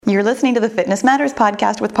You're listening to the Fitness Matters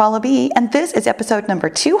podcast with Paula B, and this is episode number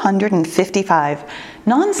 255,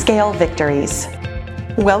 Non-Scale Victories.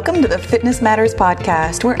 Welcome to the Fitness Matters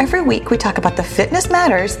podcast, where every week we talk about the fitness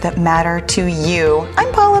matters that matter to you.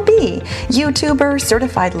 I'm Paula B, YouTuber,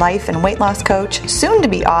 certified life and weight loss coach,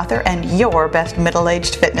 soon-to-be author, and your best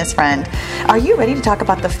middle-aged fitness friend. Are you ready to talk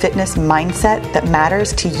about the fitness mindset that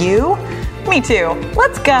matters to you? Me too.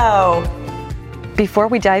 Let's go. Before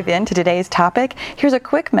we dive into today's topic, here's a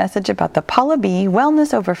quick message about the Paula B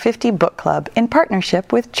Wellness Over 50 Book Club in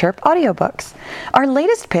partnership with Chirp Audiobooks. Our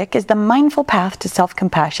latest pick is The Mindful Path to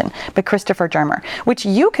Self-Compassion by Christopher Germer, which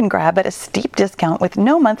you can grab at a steep discount with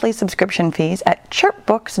no monthly subscription fees at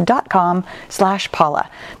chirpbooks.com/Paula.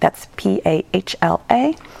 That's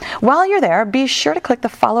P-A-H-L-A. While you're there, be sure to click the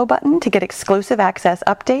follow button to get exclusive access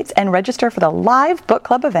updates and register for the live book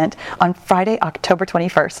club event on Friday, October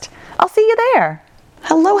 21st. I'll see you there.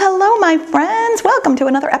 Hello, my friends. Welcome to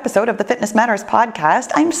another episode of the Fitness Matters podcast.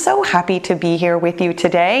 I'm so happy to be here with you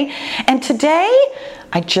today. And today,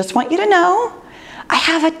 I just want you to know, I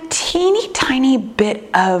have a teeny tiny bit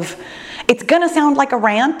of, it's gonna sound like a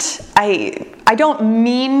rant. I don't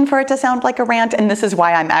mean for it to sound like a rant, and this is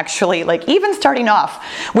why I'm actually even starting off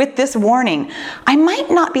with this warning. I might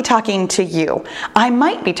not be talking to you. I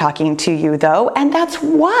might be talking to you though, and that's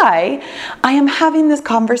why I am having this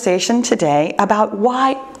conversation today about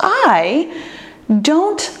why I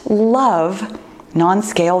don't love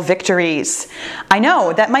non-scale victories. I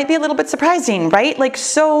know that might be a little bit surprising, right?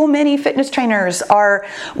 So many fitness trainers are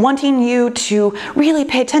wanting you to really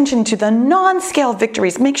pay attention to the non-scale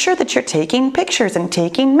victories. Make sure that you're taking pictures and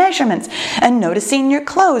taking measurements and noticing your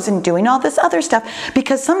clothes and doing all this other stuff,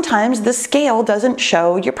 because sometimes the scale doesn't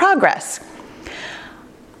show your progress.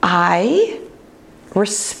 I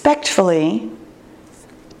respectfully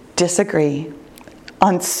disagree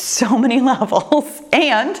on so many levels,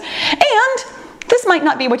 and this might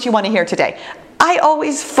not be what you want to hear today. I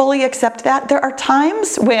always fully accept that. There are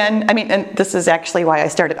times when, and this is actually why I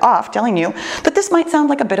started off telling you that this might sound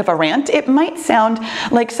like a bit of a rant. It might sound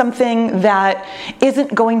like something that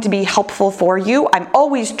isn't going to be helpful for you. I'm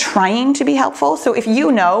always trying to be helpful. So if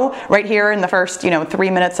you know right here in the first, 3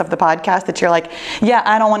 minutes of the podcast that you're like, yeah,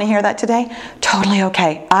 I don't want to hear that today, totally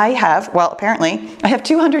okay. Apparently I have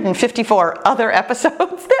 254 other episodes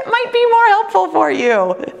that might be more helpful for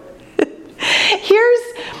you.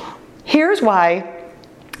 Here's why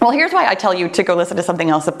I tell you to go listen to something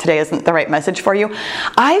else if today isn't the right message for you.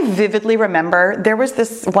 I vividly remember there was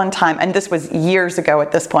this one time, and this was years ago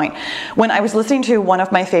at this point, when I was listening to one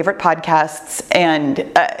of my favorite podcasts, and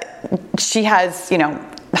she has,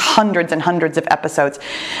 hundreds and hundreds of episodes.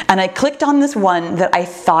 And I clicked on this one that I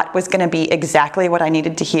thought was going to be exactly what I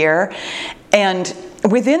needed to hear. And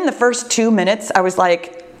within the first 2 minutes, I was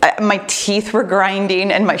like, my teeth were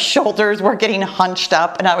grinding and my shoulders were getting hunched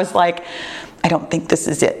up. And I was like, I don't think this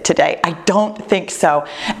is it today. I don't think so.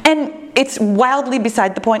 And it's wildly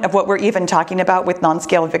beside the point of what we're even talking about with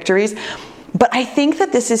non-scale victories. But I think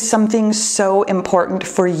that this is something so important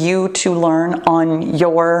for you to learn on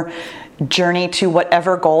your journey to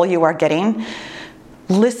whatever goal you are getting.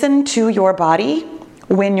 Listen to your body.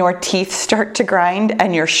 When your teeth start to grind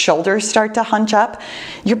and your shoulders start to hunch up,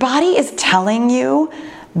 your body is telling you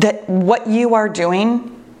that what you are doing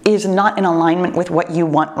is not in alignment with what you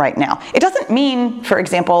want right now. It doesn't mean, for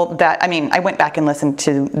example, that, I went back and listened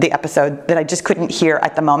to the episode that I just couldn't hear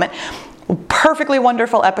at the moment. Perfectly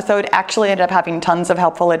wonderful episode, actually ended up having tons of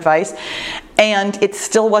helpful advice, and it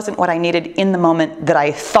still wasn't what I needed in the moment that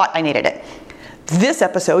I thought I needed it. This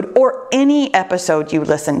episode, or any episode you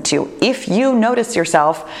listen to, if you notice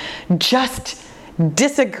yourself just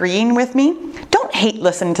disagreeing with me, don't hate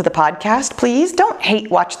listen to the podcast, please. Don't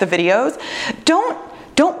hate watch the videos.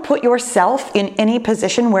 Don't put yourself in any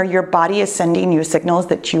position where your body is sending you signals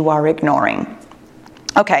that you are ignoring.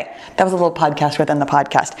 Okay, that was a little podcast within the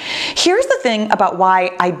podcast. Here's the thing about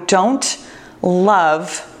why I don't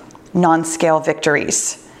love non-scale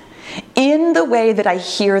victories in the way that I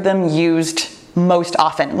hear them used most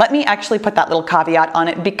often. Let me actually put that little caveat on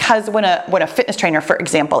it, because when a fitness trainer, for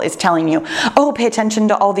example, is telling you, oh, pay attention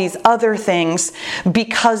to all these other things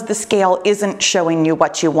because the scale isn't showing you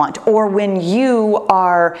what you want, or when you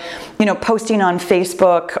are, posting on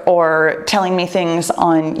Facebook or telling me things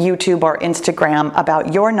on YouTube or Instagram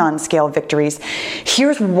about your non-scale victories,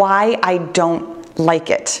 here's why I don't like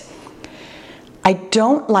it. I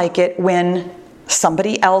don't like it when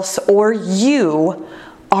somebody else or you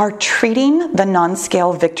are treating the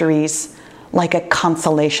non-scale victories like a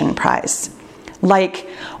consolation prize. Like,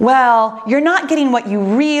 well, you're not getting what you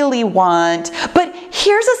really want, but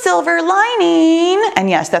here's a silver lining. And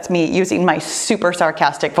yes, that's me using my super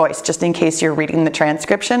sarcastic voice. Just in case you're reading the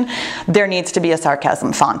transcription, there needs to be a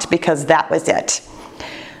sarcasm font because that was it.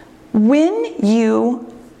 When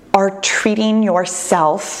you are treating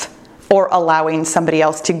yourself or allowing somebody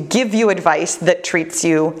else to give you advice that treats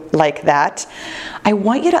you like that, I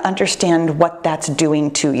want you to understand what that's doing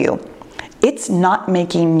to you. It's not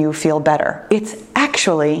making you feel better. It's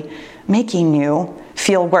actually making you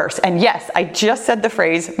feel worse. And yes, I just said the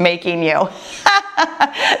phrase, making you.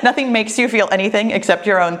 Nothing makes you feel anything except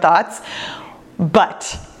your own thoughts.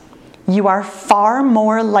 But you are far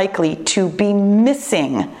more likely to be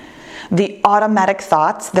missing the automatic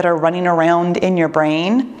thoughts that are running around in your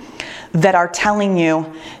brain that are telling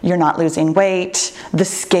you you're not losing weight, the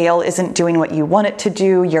scale isn't doing what you want it to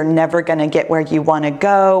do, you're never going to get where you want to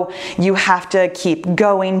go, you have to keep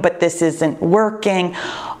going, but this isn't working.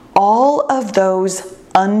 All of those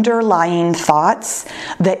underlying thoughts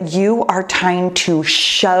that you are trying to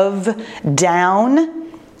shove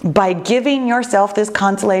down by giving yourself this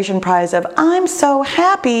consolation prize of, I'm so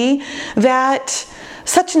happy that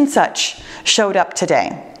such and such showed up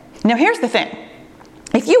today. Now here's the thing.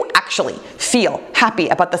 If you actually feel happy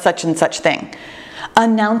about the such and such thing,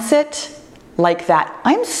 announce it like that.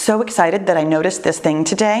 I'm so excited that I noticed this thing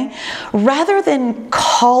today, rather than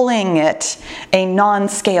calling it a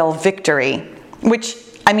non-scale victory, which,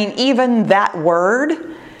 I mean, even that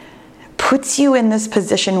word puts you in this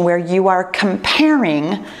position where you are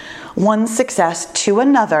comparing one success to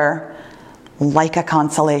another like a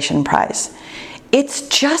consolation prize. It's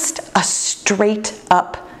just a straight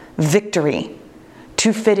up victory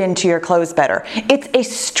to fit into your clothes better. It's a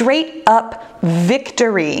straight up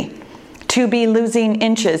victory to be losing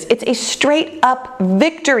inches. It's a straight up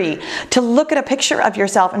victory to look at a picture of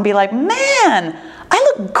yourself and be like, man,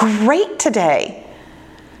 I look great today.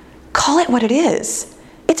 Call it what it is.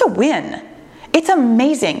 It's a win. It's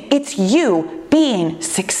amazing. It's you being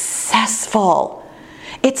successful.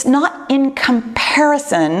 It's not in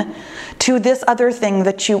comparison to this other thing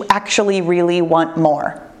that you actually really want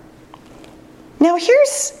more. Now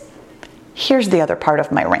here's the other part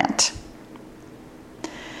of my rant.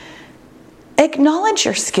 Acknowledge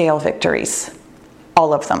your scale victories.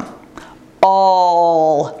 All of them.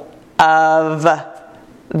 All of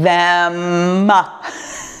them.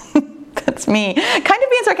 That's me. Kind of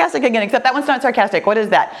being sarcastic again, except that one's not sarcastic. What is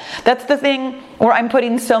that? That's the thing where I'm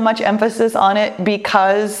putting so much emphasis on it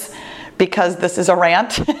because this is a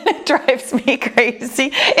rant. It drives me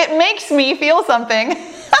crazy. It makes me feel something.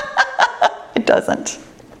 It doesn't.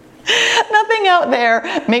 Nothing out there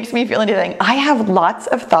makes me feel anything. I have lots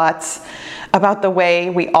of thoughts about the way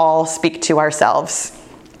we all speak to ourselves.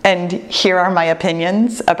 And here are my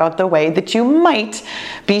opinions about the way that you might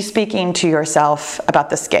be speaking to yourself about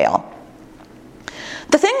the scale.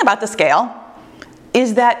 The thing about the scale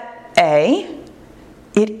is that A,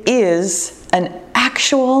 it is an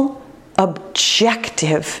actual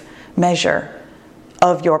objective measure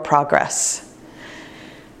of your progress.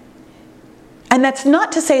 And that's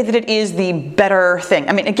not to say that it is the better thing.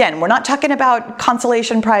 I mean, again, we're not talking about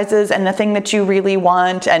consolation prizes and the thing that you really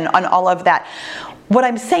want and all of that. What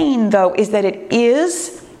I'm saying, though, is that it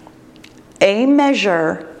is a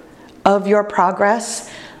measure of your progress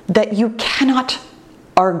that you cannot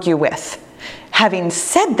argue with. Having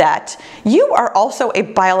said that, you are also a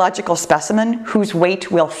biological specimen whose weight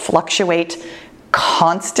will fluctuate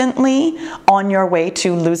constantly on your way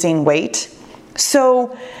to losing weight.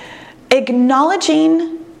 So,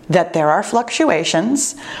 acknowledging that there are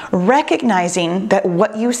fluctuations, recognizing that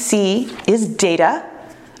what you see is data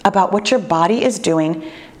about what your body is doing,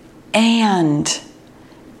 and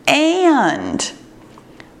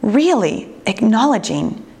really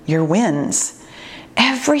acknowledging your wins.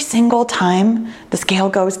 Every single time the scale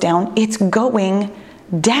goes down, it's going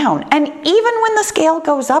down. And even when the scale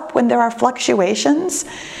goes up, when there are fluctuations,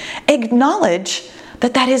 acknowledge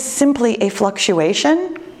that that is simply a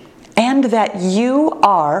fluctuation and that you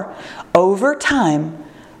are, over time,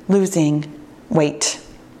 losing weight.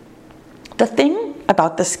 The thing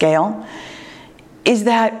about the scale is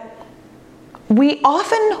that we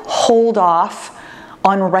often hold off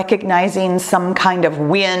on recognizing some kind of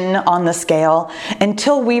win on the scale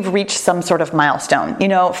until we've reached some sort of milestone.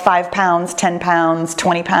 5 pounds, 10 pounds,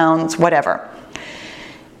 20 pounds, whatever.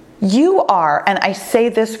 You are, and I say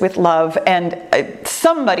this with love, and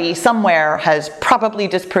somebody somewhere has probably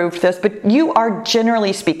disproved this, but you are,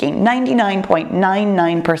 generally speaking,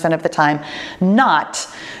 99.99% of the time, not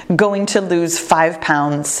going to lose 5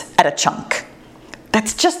 pounds at a chunk.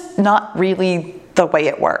 That's just not really the way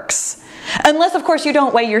it works. Unless, of course, you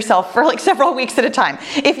don't weigh yourself for like several weeks at a time.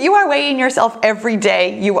 If you are weighing yourself every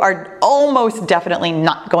day, you are almost definitely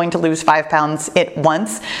not going to lose 5 pounds at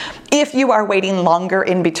once. If you are waiting longer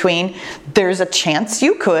in between, there's a chance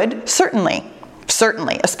you could, certainly,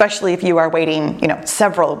 especially if you are waiting,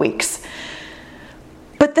 several weeks.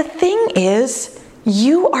 But the thing is,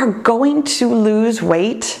 you are going to lose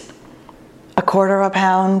weight 1/4 of a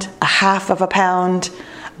pound, 1/2 of a pound,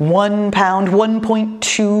 1 pound,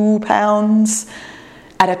 1.2 pounds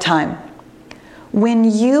at a time. When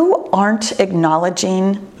you aren't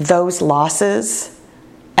acknowledging those losses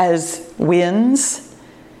as wins,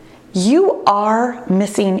 you are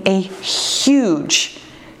missing a huge,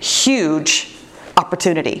 huge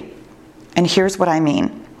opportunity. And here's what I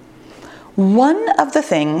mean. One of the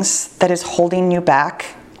things that is holding you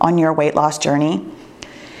back on your weight loss journey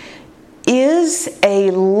is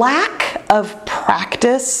a lack of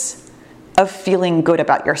practice of feeling good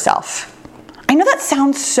about yourself. I know that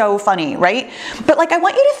sounds so funny, right? But I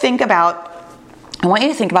want you to think about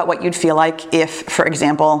what you'd feel like if, for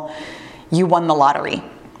example, you won the lottery.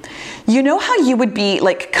 You know how you would be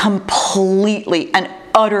completely and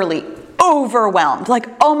utterly overwhelmed.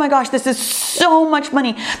 Oh my gosh, this is so much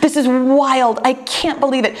money. This is wild. I can't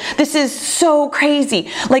believe it. This is so crazy.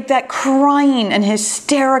 That crying and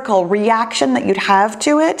hysterical reaction that you'd have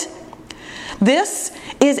to it. This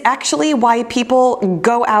is actually why people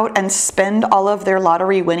go out and spend all of their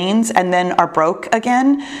lottery winnings and then are broke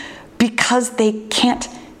again, because they can't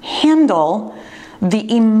handle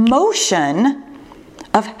the emotion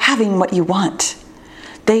of having what you want.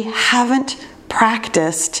 They haven't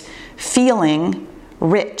practiced feeling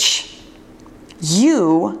rich.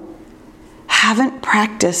 You haven't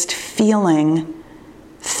practiced feeling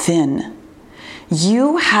thin.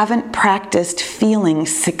 You haven't practiced feeling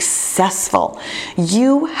successful.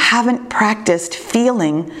 You haven't practiced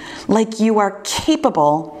feeling like you are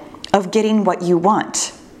capable of getting what you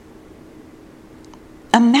want.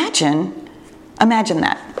 Imagine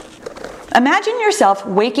that. Imagine yourself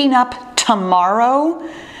waking up tomorrow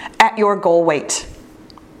at your goal weight.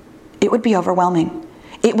 It would be overwhelming.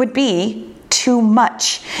 It would be too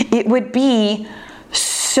much. It would be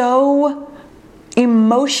so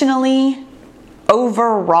emotionally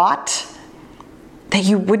overwrought that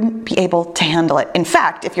you wouldn't be able to handle it. In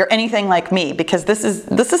fact, if you're anything like me, because this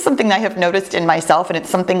is something I have noticed in myself, and it's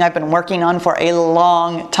something I've been working on for a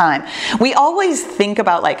long time. We always think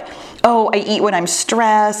about I eat when I'm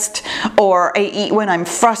stressed, or I eat when I'm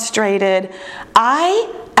frustrated. I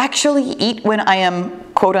actually eat when I am,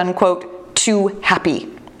 quote unquote, too happy.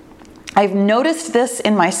 I've noticed this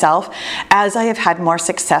in myself as I have had more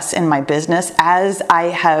success in my business, as I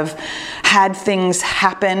have had things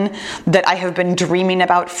happen that I have been dreaming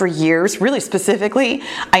about for years. Really specifically,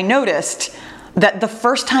 I noticed that the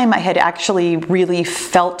first time I had actually really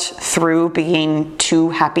felt through being too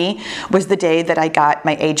happy was the day that I got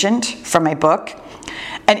my agent for my book.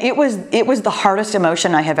 And it was the hardest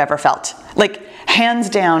emotion I have ever felt. Hands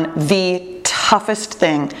down, the toughest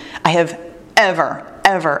thing I have ever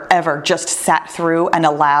just sat through and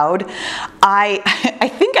allowed. I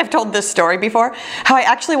think I've told this story before, how I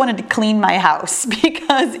actually wanted to clean my house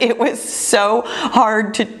because it was so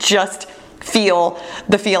hard to just feel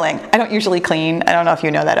the feeling. I don't usually clean. I don't know if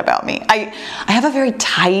you know that about me. I have a very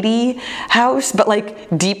tidy house, but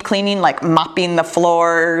deep cleaning, mopping the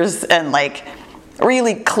floors and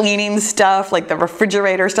really cleaning stuff, the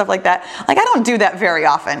refrigerator, stuff like that. I don't do that very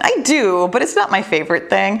often. I do, but it's not my favorite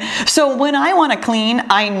thing. So when I want to clean,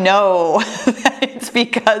 I know that it's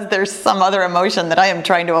because there's some other emotion that I am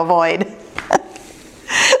trying to avoid.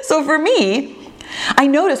 So for me, I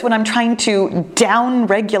notice when I'm trying to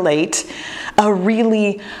down-regulate a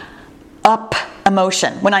really up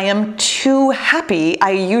emotion. When I am too happy,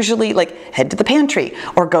 I usually head to the pantry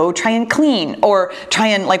or go try and clean or try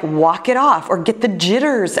and walk it off or get the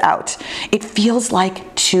jitters out. It feels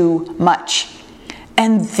like too much.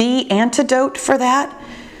 And the antidote for that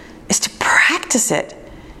is to practice it.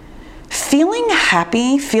 Feeling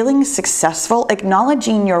happy, feeling successful,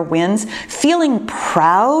 acknowledging your wins, feeling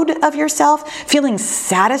proud of yourself, feeling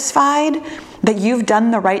satisfied that you've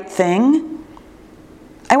done the right thing.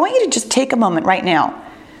 I want you to just take a moment right now.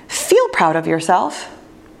 Feel proud of yourself.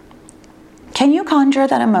 Can you conjure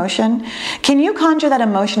that emotion? Can you conjure that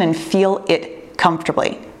emotion and feel it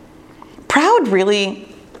comfortably? Proud really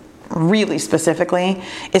specifically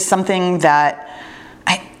is something that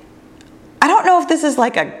I don't know if this is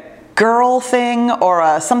a girl thing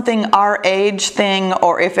or something our age thing,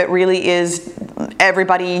 or if it really is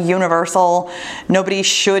everybody universal. Nobody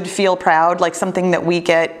should feel proud, something that we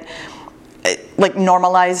get like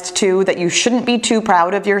normalized too, that you shouldn't be too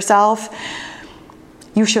proud of yourself.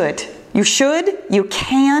 You should. You should, you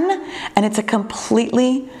can, and it's a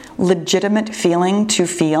completely legitimate feeling to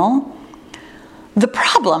feel. The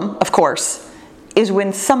problem, of course, is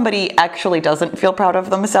when somebody actually doesn't feel proud of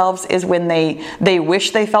themselves, is when they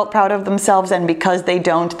wish they felt proud of themselves, and because they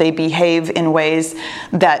don't, they behave in ways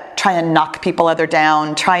that try and knock people other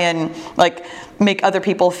down, try and like make other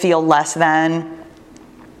people feel less than.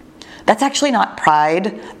 That's actually not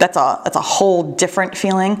pride. That's a whole different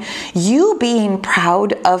feeling. You being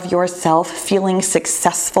proud of yourself, feeling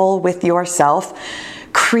successful with yourself,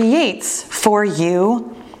 creates for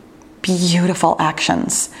you beautiful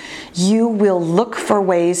actions. You will look for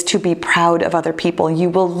ways to be proud of other people. You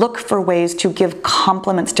will look for ways to give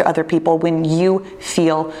compliments to other people when you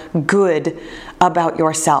feel good about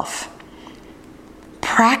yourself.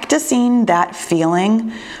 Practicing that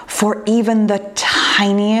feeling for even the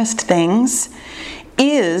tiniest things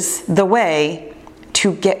is the way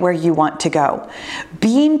to get where you want to go.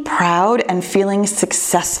 Being proud and feeling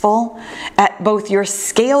successful at both your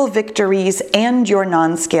scale victories and your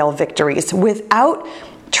non-scale victories without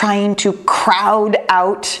trying to crowd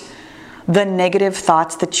out the negative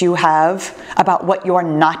thoughts that you have about what you're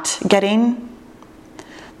not getting,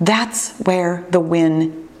 that's where the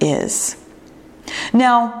win is.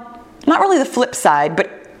 Now, not really the flip side,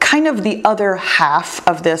 but kind of the other half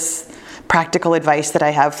of this practical advice that I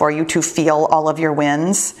have for you to feel all of your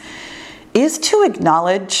wins is to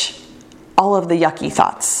acknowledge all of the yucky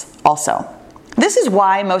thoughts also. This is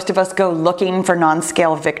why most of us go looking for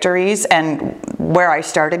non-scale victories, and where I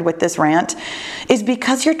started with this rant is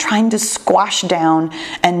because you're trying to squash down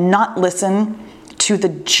and not listen to the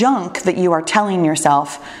junk that you are telling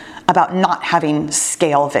yourself about not having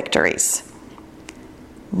scale victories.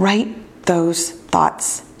 Write those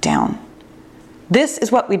thoughts down. This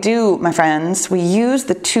is what we do, my friends. We use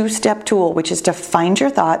the two-step tool, which is to find your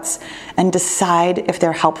thoughts and decide if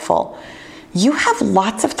they're helpful. You have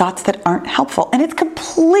lots of thoughts that aren't helpful, and it's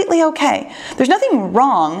completely okay. There's nothing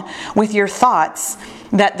wrong with your thoughts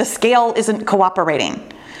that the scale isn't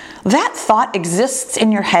cooperating. That thought exists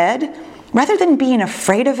in your head. Rather than being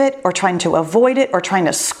afraid of it or trying to avoid it or trying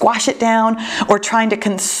to squash it down or trying to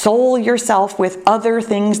console yourself with other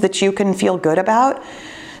things that you can feel good about,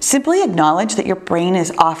 simply acknowledge that your brain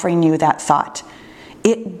is offering you that thought.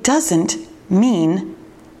 It doesn't mean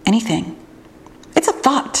anything. It's a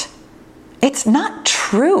thought. It's not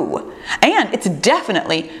true. And it's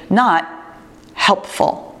definitely not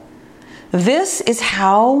helpful. This is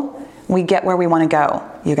how we get where we want to go,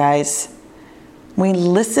 you guys. We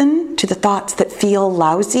listen to the thoughts that feel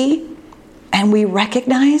lousy, and we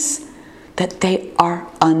recognize that they are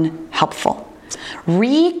unhelpful.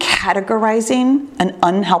 Recategorizing an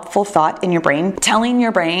unhelpful thought in your brain, telling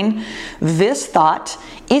your brain, this thought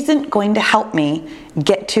isn't going to help me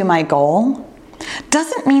get to my goal,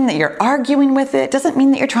 doesn't mean that you're arguing with it, doesn't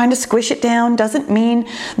mean that you're trying to squish it down, doesn't mean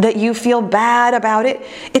that you feel bad about it.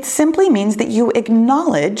 It simply means that you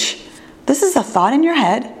acknowledge this is a thought in your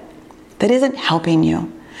head that isn't helping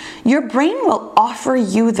you. Your brain will offer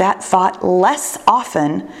you that thought less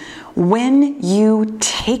often when you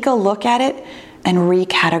take a look at it and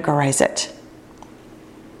recategorize it.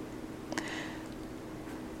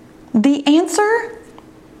 The answer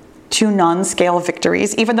to non-scale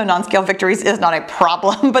victories, even though non-scale victories is not a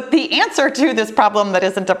problem, but the answer to this problem that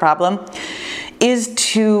isn't a problem is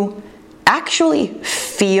to actually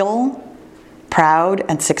feel proud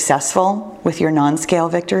and successful with your non-scale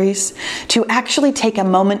victories, to actually take a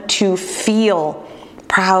moment to feel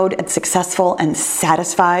proud and successful and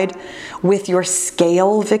satisfied with your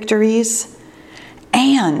scale victories,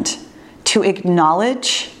 and to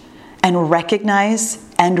acknowledge and recognize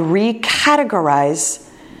and recategorize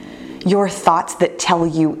your thoughts that tell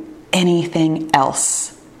you anything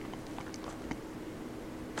else.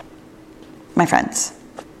 My friends,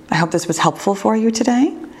 I hope this was helpful for you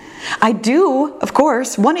today. I do, of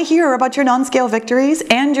course, want to hear about your non-scale victories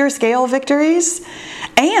and your scale victories.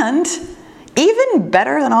 And even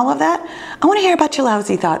better than all of that, I want to hear about your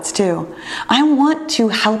lousy thoughts too. I want to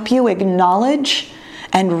help you acknowledge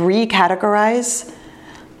and recategorize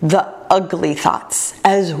the ugly thoughts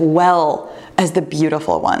as well as the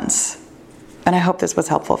beautiful ones. And I hope this was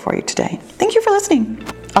helpful for you today. Thank you for listening.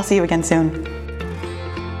 I'll see you again soon.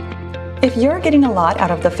 If you're getting a lot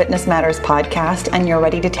out of the Fitness Matters podcast and you're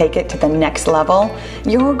ready to take it to the next level,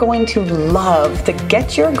 you're going to love the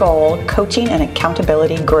Get Your Goal Coaching and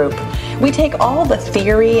Accountability group. We take all the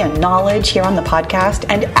theory and knowledge here on the podcast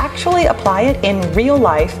and actually apply it in real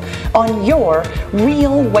life on your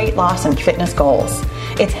real weight loss and fitness goals.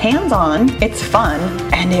 It's hands-on, it's fun,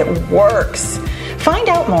 and it works. Find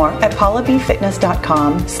out more at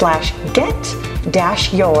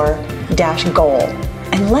paulabfitness.com/get-your-goal.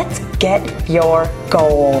 And let's get your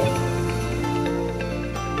goal.